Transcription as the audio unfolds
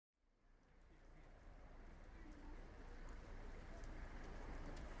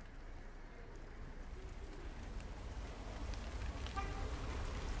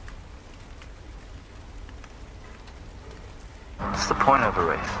the point of a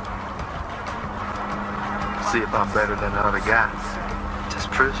race? See about better than the other guys.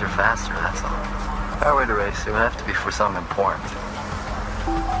 Just proves you're faster, that's all. If I were to race, it would have to be for something important.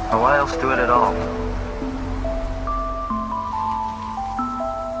 And why else do it at all?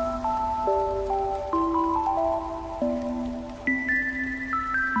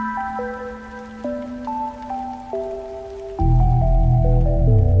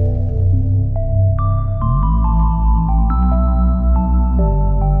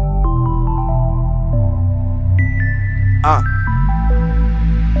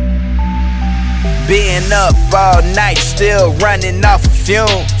 Being up all night, still running off of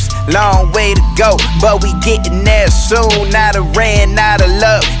fumes. Long way to go, but we getting there soon. I done ran out of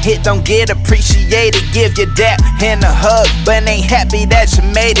luck, it don't get appreciated. Give your dap and a hug, but ain't happy that you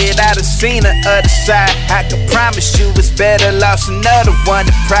made it. I done seen the other side, I can promise you it's better. Lost another one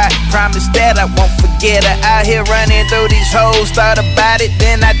to pride, promise that I won't forget her. Out here running through these hoes, thought about it,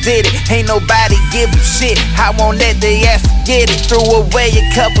 then I did it. Ain't nobody give a shit, I won't let they ass forget it. Threw away a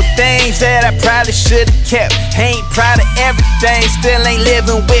couple things that I probably should've kept. Ain't proud of everything, still ain't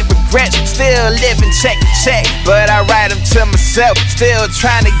living with regrets. Still living check to check, but I write them to myself. Still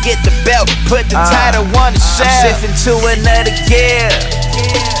trying to get the belt, put the title on the shelf. I'm shifting to another gear.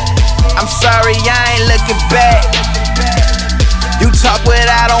 I'm sorry, I ain't looking back. You talk what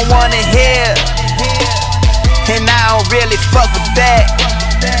I don't wanna hear, and I don't really fuck with that.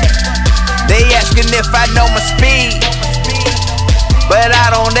 They asking if I know my speed, but I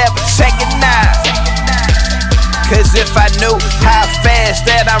don't ever check it now. Cause if I knew how fast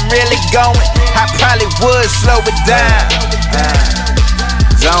that I'm really going, I probably would slow it down.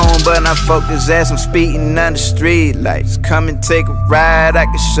 Zone, but I'm focused as I'm speeding under street lights. Come and take a ride, I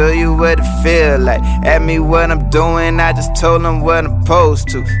can show you what it feel like. Ask me what I'm doing, I just told them what I'm supposed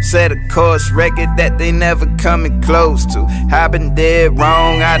to. Set a course record that they never coming close to. I been dead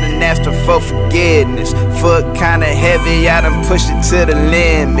wrong, I done asked her for forgiveness. Foot kinda heavy, I done pushed it to the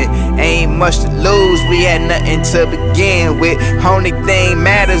limit. Ain't much to lose, we had nothing to begin with. Only thing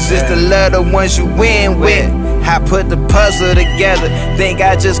matters is the love the ones you win with. I put the puzzle together, think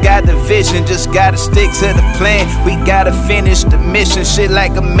I just got the vision. Just gotta stick to the plan, we gotta finish the mission. Shit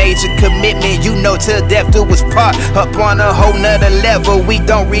like a major commitment, you know till death do us part. Up on a whole nother level, we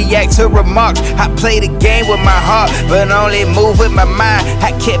don't react to remarks. I play the game with my heart, but only move with my mind.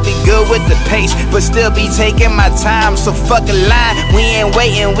 I kept it good with the pace, but still be taking my time. So fuck a line, we ain't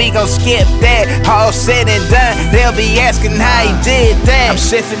waiting, we gon' skip that. All said and done, they'll be asking how he did that. I'm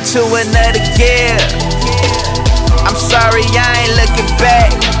shifting to another gear. I'm sorry, I ain't looking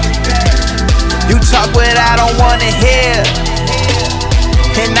back. You talk what I don't wanna hear,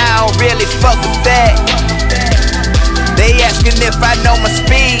 and I don't really fuck with that. They asking if I know my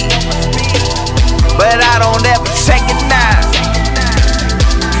speed, but I don't ever check it now.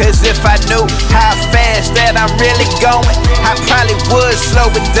 Cause if I knew how fast that I'm really going, I probably would slow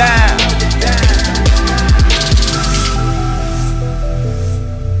it down.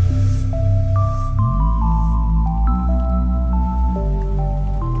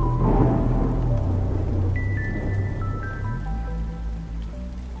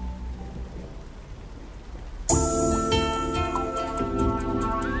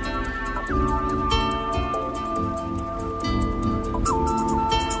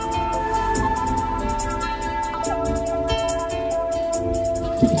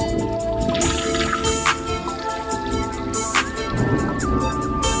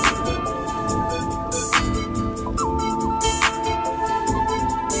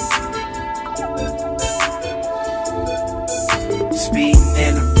 Speeding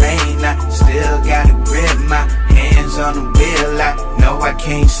in the rain, I still gotta grip my hands on the wheel. I know I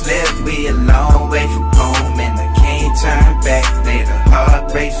can't slip, we a long way from home, and I can't turn back. Made a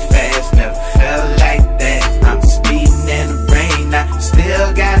heart race fast, never felt like that. I'm speeding in the rain, I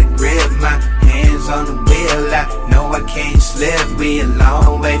still gotta grip my hands on the wheel. I know I can't slip, we a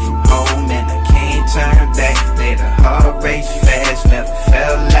long way from home, and I can't turn back. Made a heart race fast, never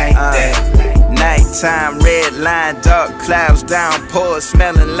felt like that. Nighttime, red line, dark clouds, downpour,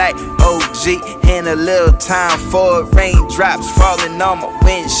 smelling like OG. In a little time for it, raindrops falling on my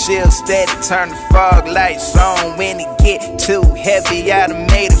windshield, steady turn the fog lights on. When it get too heavy, I done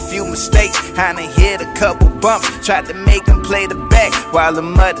made a few mistakes. I done hit a couple bumps, tried to make them play the back while the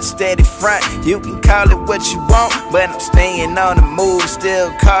mother steady front. You can call it what you want, but I'm staying on the move,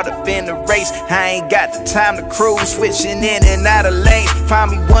 still caught up in the race. I ain't got the time to cruise, switching in and out of lanes.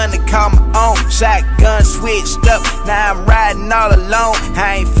 Find me one to call my own, shotgun switched up, now I'm riding all alone.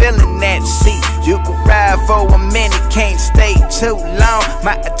 I ain't feeling that seat, You can ride for a minute, can't stay too long.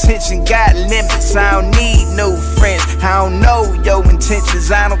 My attention got limits, I don't need new friends. I don't know your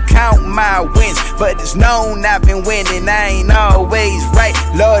intentions, I don't count my wins, but it's known I've been winning, I ain't always right.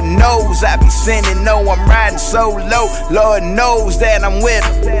 Lord knows I be sinning, know I'm riding so low. Lord knows that I'm with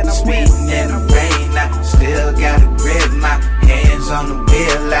him. Speeding in the rain, I still gotta grip my hands on the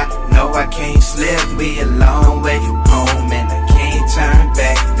wheel. I know I can't slip, we a long way from home and I can't turn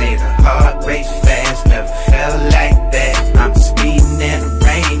back. Made a heart race fast, never felt like that. I'm speeding in the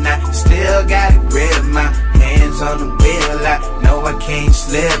rain, I still gotta grip my hands on the wheel. I know I can't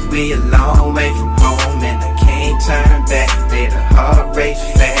slip, we a long way from home and I can't turn back. Made a heart race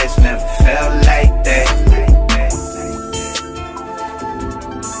fast, never felt like that.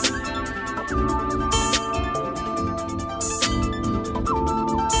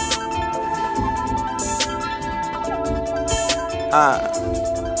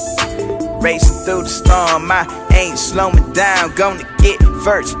 Racing through the storm, I ain't slowing down. Gonna get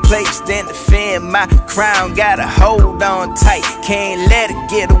first place, then defend my crown. Gotta hold on tight, can't let it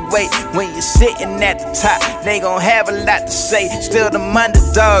get away. When you're sitting at the top, they gon' have a lot to say. Still them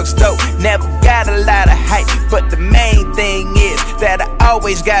underdogs though, never got a lot of hype. But the main thing is that I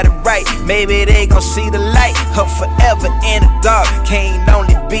always got it right. Maybe they gon' see the light, or forever in the dark. Can't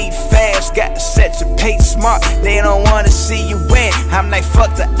only be fast, got to set your pace smart. They don't wanna see you win, I'm like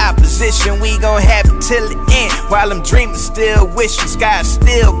fuck the opposition. We gon' have it till the end. While I'm dreaming, still wishing, sky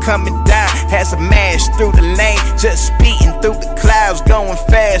still coming down. As I mash through the lane, just speeding through the clouds, going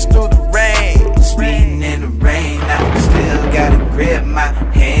fast through the rain. Speeding in the rain, I still gotta grip my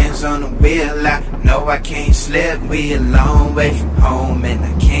hands on the wheel. I know I can't slip, we a long way from home and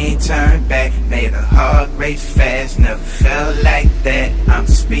I can't turn back. Made a heart race fast, never felt like that. I'm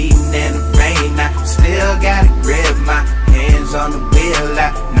speeding in the rain, I still gotta grip my hands on the wheel.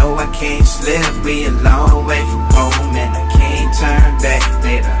 I know I can't slip, we a long way from home and I can't turn back.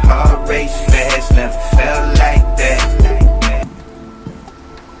 Made a heart race fast, never felt like that.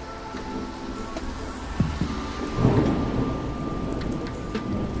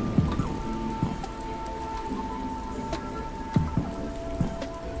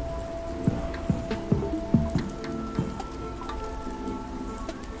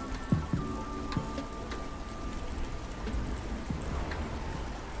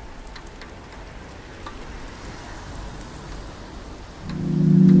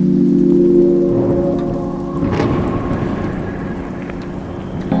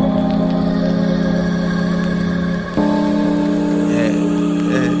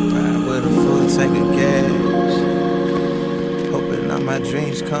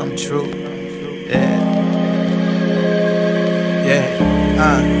 Come true,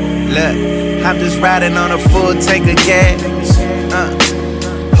 look, I'm just riding on a full tank of gas,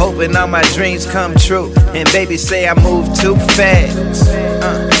 hoping all my dreams come true. And baby say I move too fast,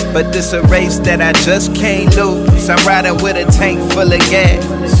 but this a race that I just can't lose. I'm riding with a tank full of gas,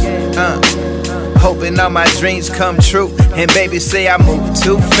 hoping all my dreams come true. And baby say I move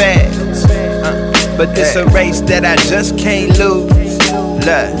too fast, but this a race that I just can't lose.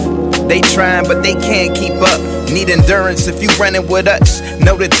 Look, they trying but they can't keep up. Need endurance if you running with us.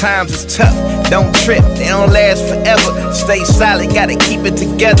 Know the times is tough, don't trip, they don't last forever. Stay solid, gotta keep it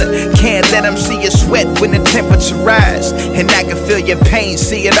together. Can't let them see you sweat when the temperature rise. And I can feel your pain,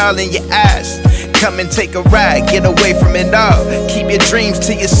 see it all in your eyes. Come and take a ride, get away from it all. Keep your dreams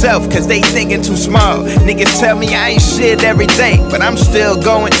to yourself, cause they thinking too small. Niggas tell me I ain't shit every day, but I'm still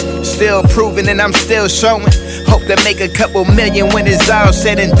going, still proving and I'm still showing. Hope to make a couple million when it's all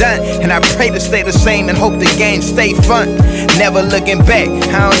said and done. And I pray to stay the same and hope the game stay fun. Never looking back,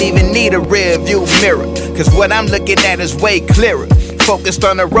 I don't even need a rear view mirror, cause what I'm looking at is way clearer. Focused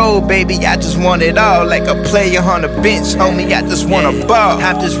on the road, baby, I just want it all. Like a player on the bench, homie, I just want a ball.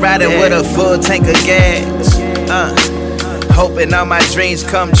 I'm just riding with a full tank of gas, hoping all my dreams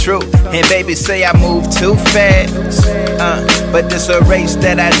come true. And baby say I move too fast, but this a race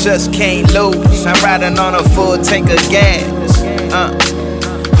that I just can't lose. I'm riding on a full tank of gas,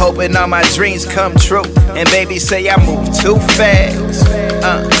 hoping all my dreams come true. And baby say I move too fast,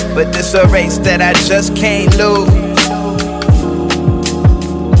 but this a race that I just can't lose.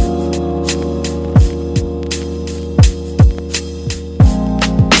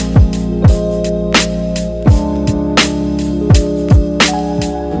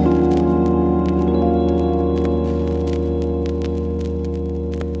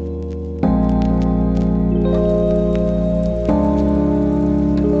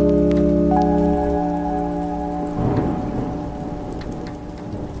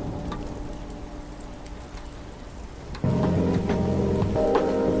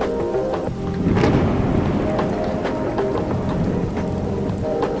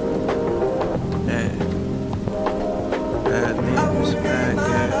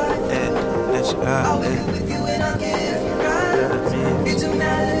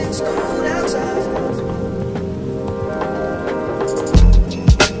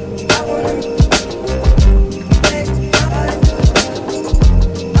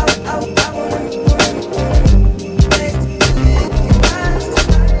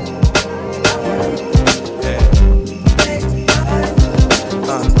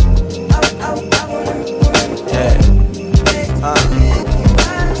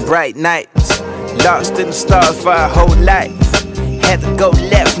 bright nights, lost in the stars for our whole life. Had to go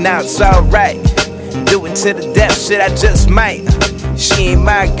left, now it's alright. Do it to the death, shit, I just might. She ain't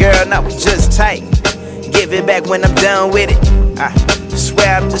my girl, now we just tight. Give it back when I'm done with it. I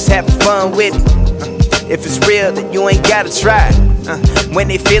swear I'm just having fun with it. If it's real, then you ain't gotta try. When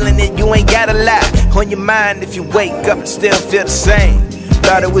they feeling it, you ain't gotta lie. On your mind, if you wake up and still feel the same.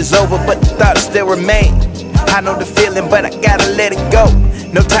 Thought it was over, but the thoughts still remain. I know the feeling, but I gotta let it go.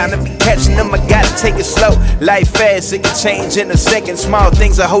 No time to be catching them, I gotta take it slow. Life fast, it can change in a second. Small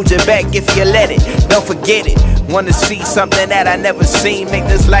things will hold you back if you let it. Don't forget it. Wanna see something that I never seen. Make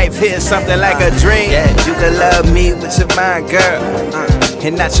this life here something like a dream. Yeah, you can love me with your mind, girl,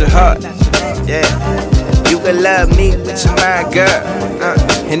 and not your heart. Yeah, you can love me with your mind, girl,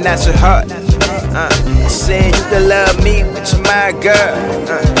 and not your heart. I said you can love me with your mind,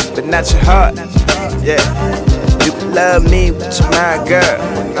 girl, but not your heart. Yeah, you can love me with your mind, girl,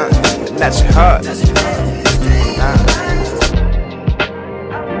 but not your heart.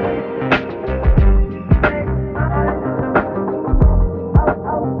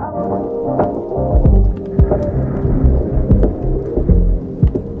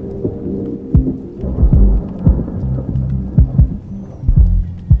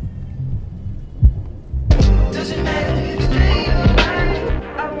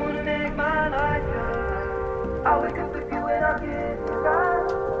 I wake up with you and I get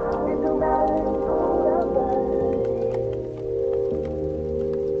started. It don't matter.